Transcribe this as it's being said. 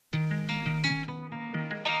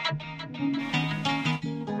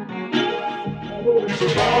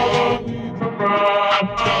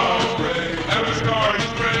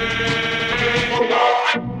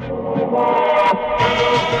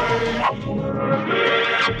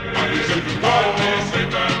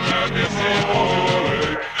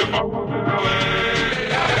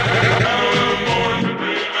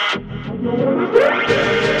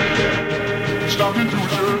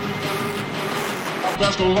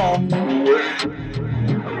That's a long way.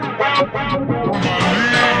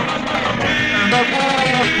 And that's why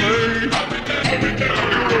I play.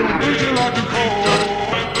 Would you like to call?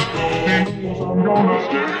 I'm gonna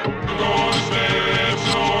stay.